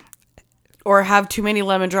 Or have too many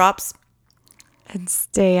lemon drops. And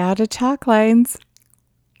stay out of chalk lines.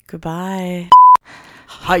 Goodbye.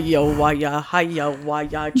 Hiya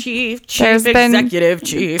waya, chief There's been executive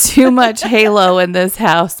chief. Too much Halo in this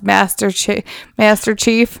house. Master Chief. Master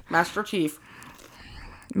chief.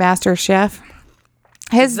 Master Chef.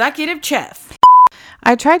 Executive chef.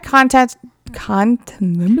 I tried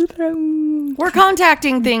We're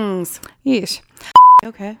contacting things. Yeesh.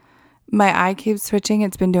 Okay. My eye keeps twitching.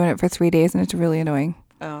 It's been doing it for 3 days and it's really annoying.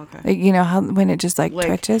 Oh, okay. Like, you know how when it just like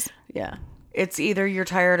twitches? Yeah. It's either you're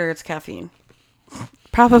tired or it's caffeine.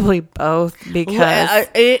 Probably both because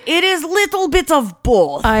It is little bits of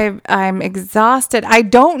both. I'm exhausted. I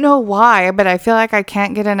don't know why, but I feel like I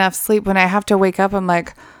can't get enough sleep. When I have to wake up, I'm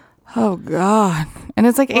like, oh God. And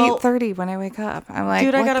it's like 8:30 when I wake up. I'm like,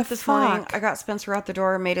 dude, I what got the up this fuck? morning. I got Spencer out the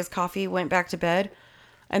door, made his coffee, went back to bed.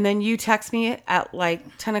 And then you text me at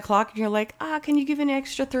like 10 o'clock and you're like, can you give an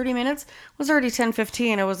extra 30 minutes? It was already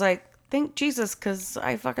 10:15. I was like, thank Jesus, because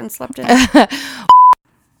I fucking slept in.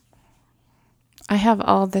 I have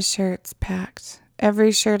all the shirts packed.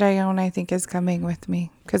 Every shirt I own, I think, is coming with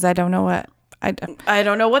me because I don't know what I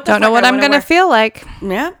don't know what I'm gonna feel like.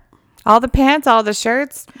 Yeah, All the pants, all the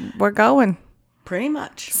shirts, we're going. pretty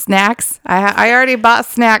much. Snacks. I already bought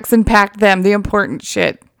snacks and packed them. The important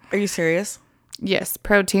shit. Are you serious? Yes,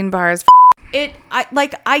 protein bars.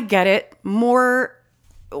 I get it more.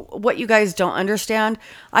 What you guys don't understand,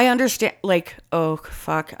 I understand. Like, oh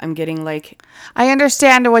fuck, I'm getting like. I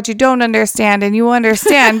understand what you don't understand, and you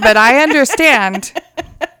understand, but I understand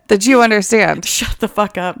that you understand. Shut the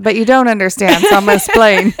fuck up. But you don't understand, so I'm gonna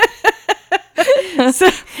explain. So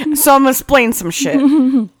I'm gonna explain some shit.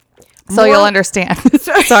 So you'll understand.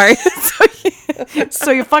 Sorry.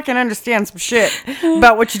 So you fucking understand some shit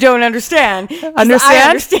about what you don't understand. 'Cause Understand? I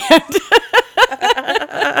understand.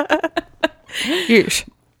 Yeesh.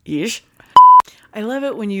 Yeesh. I love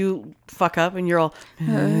it when you fuck up and you're all.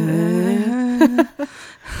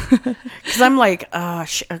 Because I'm like,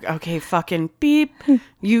 okay, fucking beep.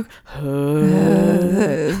 You.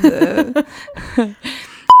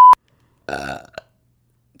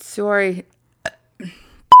 Sorry.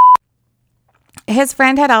 His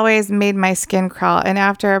friend had always made my skin crawl, and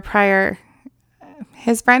after a prior,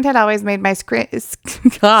 his friend had always made my screen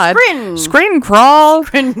crawl. Screen crawl.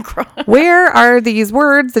 Where are these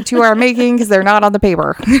words that you are making? Because they're not on the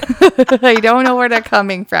paper. I don't know where they're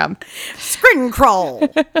coming from. Screen crawl.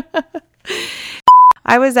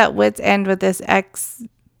 I was at wit's end with this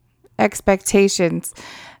expectations.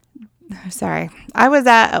 Sorry. I was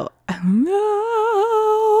at.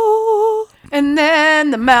 And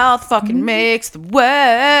then the mouth fucking makes the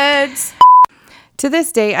words. To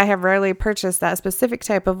this day, I have rarely purchased that specific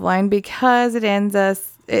type of wine because it ends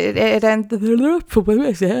us. It ends.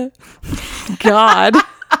 God.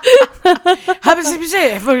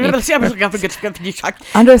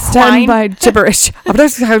 Understand my gibberish.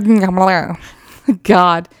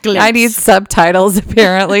 God. I need subtitles,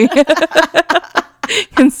 apparently.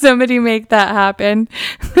 Can somebody make that happen?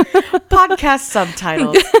 Podcast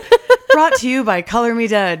subtitles. Brought to you by Color Me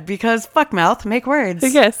Dead, because fuck mouth, make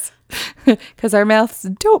words. Yes. Because our mouths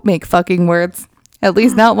don't make fucking words. At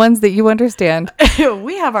least not ones that you understand.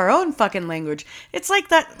 We have our own fucking language. It's like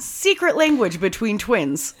that secret language between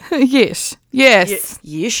twins. Yes. Yes.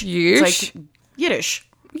 Yish. Yish. It's like Yiddish.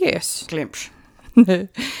 Yes. Glimpse.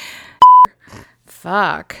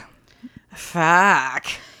 Fuck. Fuck.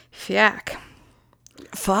 Fuck.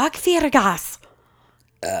 Fuck Viergas.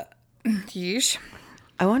 Yeesh.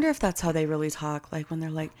 I wonder if that's how they really talk. Like when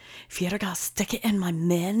they're like, Viergas, stick it in my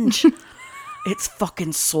minge. It's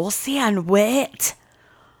fucking saucy and wet.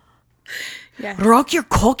 Yeah. Rock your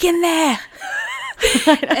cock in there.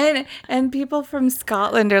 And people from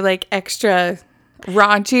Scotland are like extra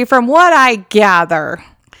raunchy from what I gather.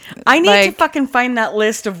 I need to Like- fucking find that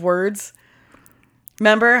list of words.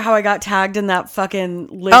 Remember how I got tagged in that fucking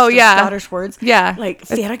list Oh, of yeah. Scottish words? Yeah. Like,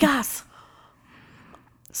 Viergas.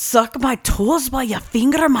 Suck my toes while you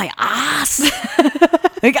finger my ass.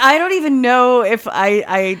 Like, I don't even know if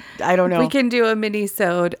I don't know. We can do a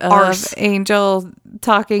mini-sode of Arse. Angel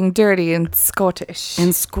talking dirty in Scottish.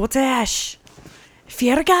 In Scottish.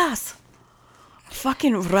 Viergas.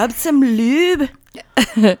 Fucking rub some lube.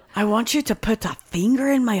 I want you to put a finger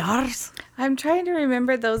in my arse. I'm trying to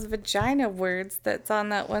remember those vagina words that's on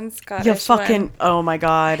that one Scottish You fucking, one. oh my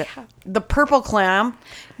God. The purple clam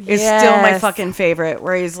is still my Yes. fucking favorite.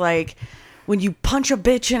 Where he's like, when you punch a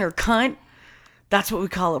bitch in her cunt, that's what we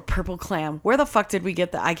call a purple clam. Where the fuck did we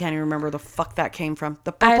get that? I can't even remember the fuck that came from.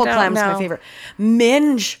 The purple don't clam's my know. favorite.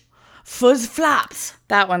 Minge. Fuzz flaps.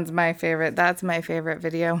 That one's my favorite. That's my favorite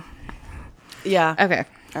video. Yeah. Okay.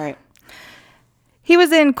 All right. He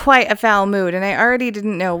was in quite a foul mood, and I already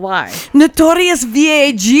didn't know why. Notorious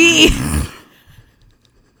VAG.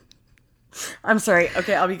 I'm sorry.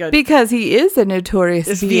 Okay, I'll be good. Because he is a notorious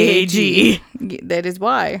It's VAG. That is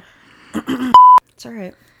why. It's all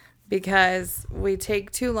right. Because we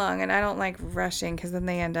take too long, and I don't like rushing because then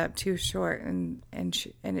they end up too short, and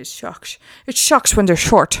it shocks. It shocks when they're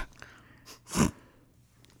short.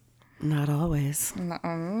 Not always. If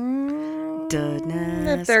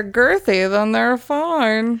Goodness. they're girthy, then they're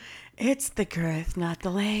fine. It's the girth, not the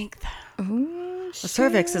length. The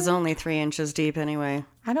cervix is only 3 inches deep anyway.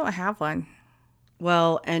 I don't have one.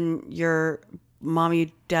 Well, and your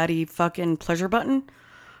mommy daddy fucking pleasure button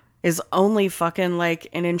is only fucking like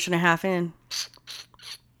 1.5 inches in.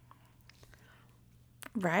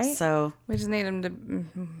 Right? So We just need him to...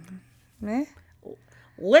 Meh.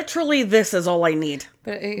 literally this is all I need.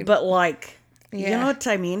 But like, you Yeah. know what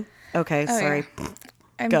I mean? Okay, sorry.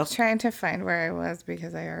 I'm Go. trying to find where I was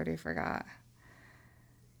because I already forgot.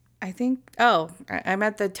 I think... Oh, I'm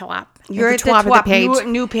at the top. You're at the top top. of the page.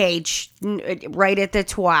 New page. Right at the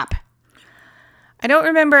top. I don't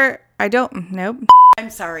remember... I don't... Nope.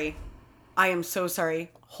 I'm sorry. I am so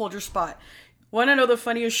sorry. Hold your spot. Want to know the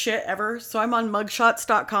funniest shit ever? So I'm on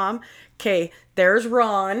mugshots.com. Okay, there's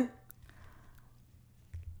Ron.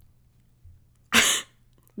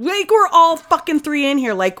 Like we're all fucking 3 in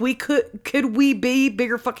here. Like we could we be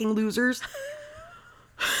bigger fucking losers?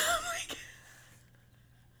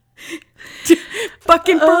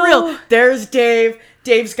 Fucking for real. There's Dave.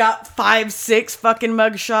 Dave's got 5, 6 fucking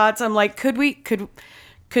mugshots. I'm like, could me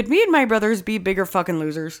and my brothers be bigger fucking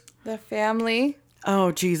losers? The family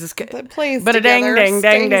Oh Jesus! that plays But a dang, together dang, dang,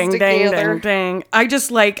 stays dang, dang, together. dang, dang. I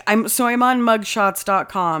just like I'm on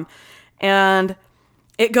mugshots.com and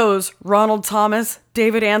it goes Ronald Thomas,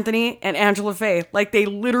 David Anthony, and Angela Faye. Like they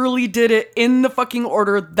literally did it in the fucking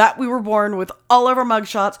order that we were born with all of our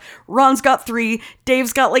mugshots. Ron's got 3,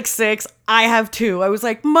 Dave's got like 6, I have 2. I was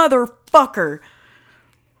like, motherfucker.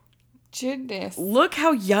 Goodness. Look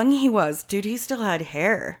how young he was. Dude, he still had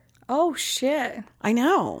hair. Oh, shit. I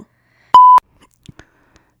know.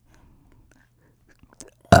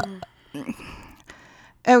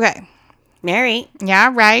 Okay. Mary,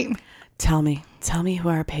 Yeah, right. tell me who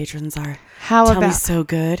our patrons are. How Tell me about... so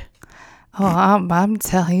good. Oh, I'm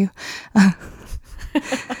telling you.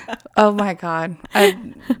 Oh, my God.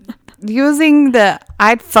 Using the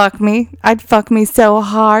I'd fuck me so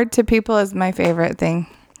hard to people is my favorite thing.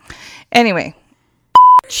 Anyway.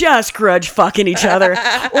 Just grudge fucking each other.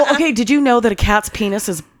 Well, okay, did you know that a cat's penis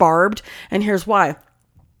is barbed? And here's why.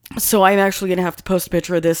 So I'm actually going to have to post a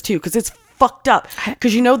picture of this too, because it's fucked up.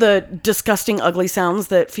 Because you know the disgusting, ugly sounds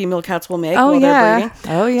that female cats will make Oh, while yeah. they're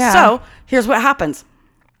breeding? Oh, yeah. So here's what happens.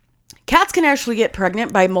 Cats can actually get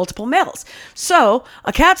pregnant by multiple males. So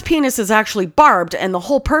a cat's penis is actually barbed, and the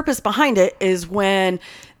whole purpose behind it is when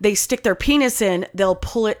they stick their penis in, they'll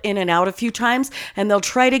pull it in and out a few times, and they'll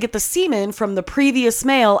try to get the semen from the previous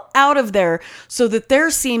male out of there so that their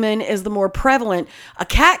semen is the more prevalent. A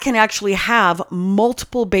cat can actually have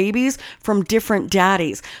multiple babies from different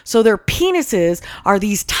daddies. So their penises are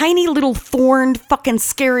these tiny little thorned fucking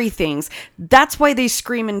scary things. That's why they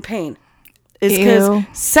scream in pain. Is because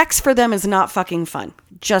sex for them is not fucking fun.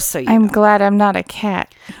 Just so you know. I'm glad I'm not a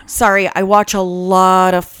cat. Sorry, I watch a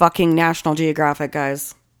lot of fucking National Geographic,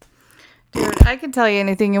 guys. Dude, I can tell you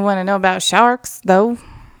anything you want to know about sharks, though.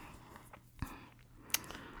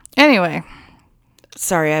 Anyway.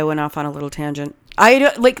 Sorry, I went off on a little tangent.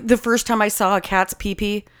 I like the first time I saw a cat's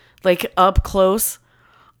pee-pee, like up close,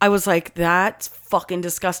 I was like, that's fucking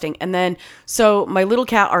disgusting. And then, so my little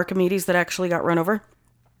cat Archimedes that actually got run over,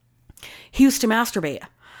 he used to masturbate.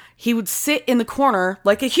 He would sit in the corner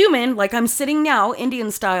like a human, like I'm sitting now, Indian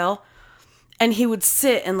style, and he would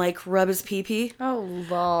sit and like rub his pee-pee. Oh,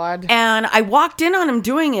 Lord. And I walked in on him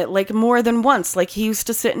doing it like more than once. Like he used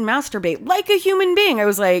to sit and masturbate like a human being. I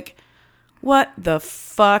was like, what the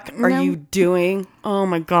fuck are you doing? Oh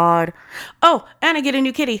my God. Oh, and I get a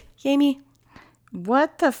new kitty. Yay me.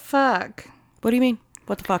 What the fuck? What do you mean?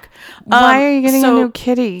 What the fuck? Why are you getting a new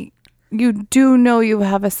kitty? You do know you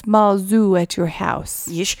have a small zoo at your house.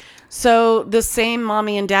 Yeesh. So the same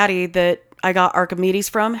mommy and daddy that I got Archimedes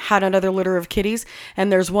from had another litter of kitties,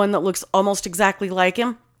 and there's one that looks almost exactly like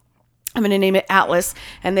him. I'm going to name it Atlas,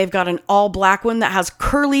 and they've got an all black one that has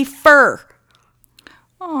curly fur.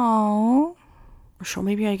 Oh. So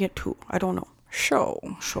maybe I get two. I don't know. So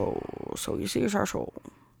You see, it's our show.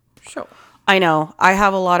 So. I know. I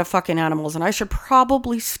have a lot of fucking animals, and I should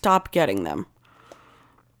probably stop getting them.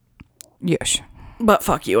 Yes. But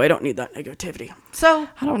fuck you. I don't need that negativity. So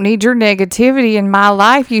I don't need your negativity in my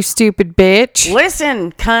life, you stupid bitch.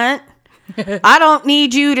 listen, cunt. I don't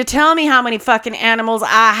need you to tell me how many fucking animals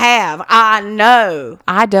I have. I know.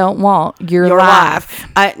 I don't want your life.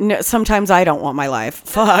 No, sometimes I don't want my life.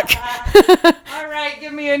 Fuck. All right,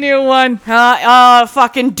 give me a new one.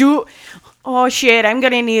 Fucking do. Oh shit, I'm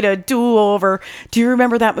gonna need a do-over. Do you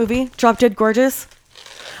remember that movie, Drop Dead Gorgeous?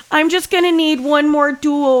 I'm just gonna need one more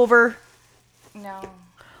do-over. No.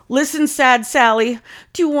 Listen, sad Sally,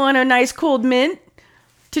 do you want a nice cold mint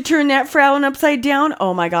to turn that frown upside down?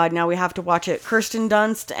 Oh my God, now we have to watch it. Kirsten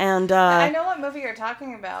Dunst and I know what movie you're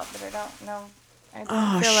talking about, but I don't know. I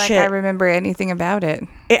don't feel like shit. I remember anything about it.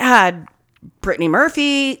 it had Brittany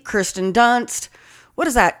Murphy, Kirsten Dunst. What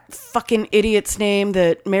is that fucking idiot's name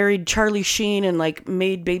that married Charlie Sheen and like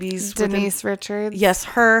made babies with him? Denise Richards. Yes,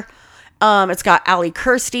 her. It's got Ali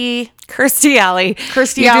Kirsty. Kirstie Alley.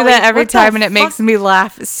 Kirstie You do Alley. that every What the time and it fuck? makes me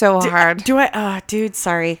laugh so hard. Do I? Dude,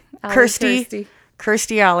 sorry. Kirstie.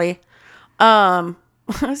 Kirstie Alley.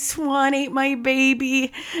 Swan ate my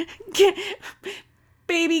baby.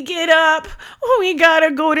 Baby, get up. We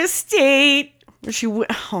gotta go to state.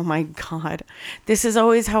 Oh my God. This is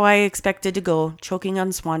always how I expected to go. Choking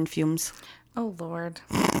on swan fumes. Oh, Lord.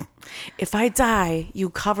 If I die, you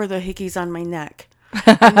cover the hickeys on my neck.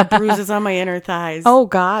 And the bruises on my inner thighs. Oh,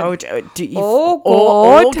 God.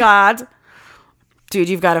 Oh, God. Dude,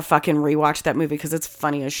 you've got to fucking rewatch that movie because it's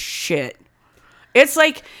funny as shit. It's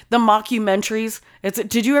like the mockumentaries.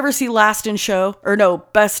 Did you ever see Last in Show? Or no,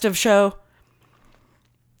 Best of Show?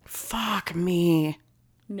 Fuck me.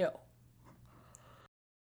 No.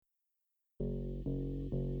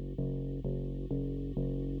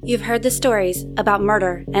 You've heard the stories about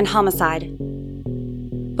murder and homicide.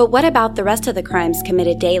 But what about the rest of the crimes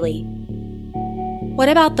committed daily? What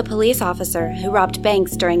about the police officer who robbed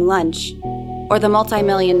banks during lunch? Or the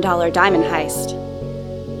multi-million-dollar diamond heist?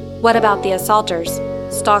 What about the assaulters,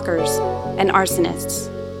 stalkers, and arsonists?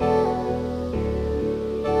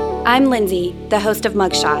 I'm Lindsay, the host of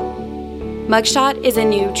Mugshot. Mugshot is a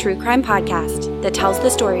new true crime podcast that tells the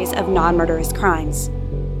stories of non-murderous crimes.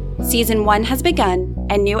 Season 1 has begun,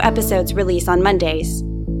 and new episodes release on Mondays.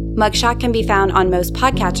 Mugshot can be found on most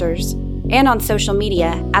podcatchers and on social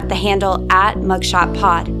media at the handle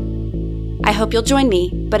 @MugshotPod. I hope you'll join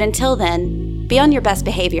me, but until then, be on your best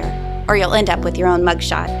behavior, or you'll end up with your own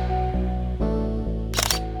mugshot.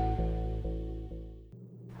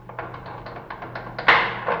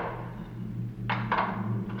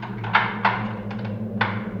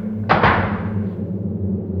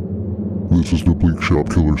 This is the Bleak Shop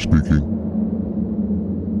Killer speaking.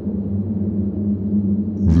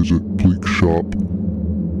 Visit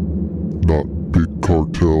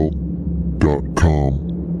bleakshop.bigcartel.com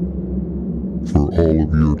for all of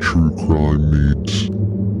your true crime needs.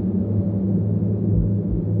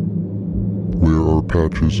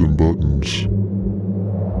 patches and buttons.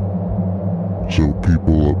 So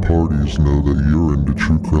people at parties know that you're into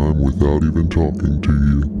true crime without even talking to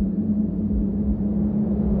you.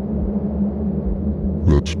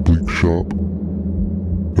 That's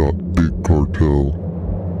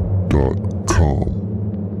bleakshop.bigcartel.com.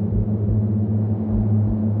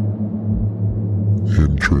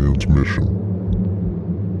 In transmission.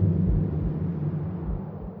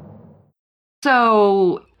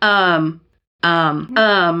 So,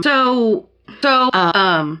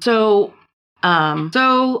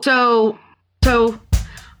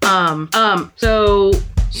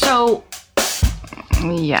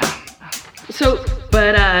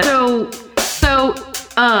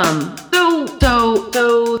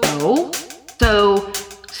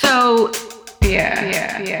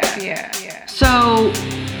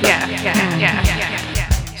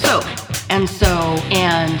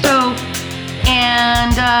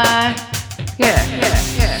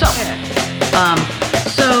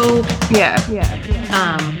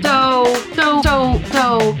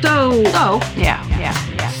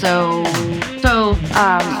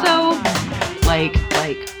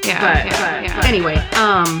 Yeah. Anyway,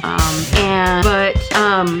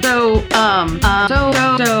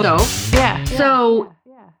 so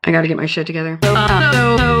I gotta get my shit together.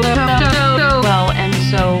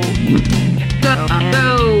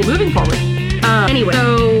 Moving forward. Anyway,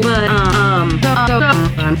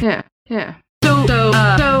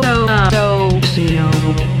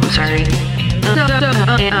 sorry.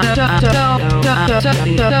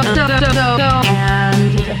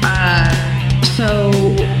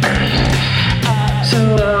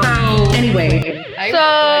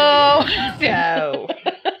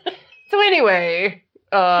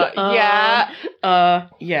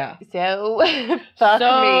 Yeah. So, fuck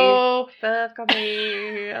me. Fuck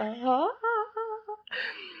me.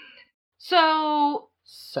 So.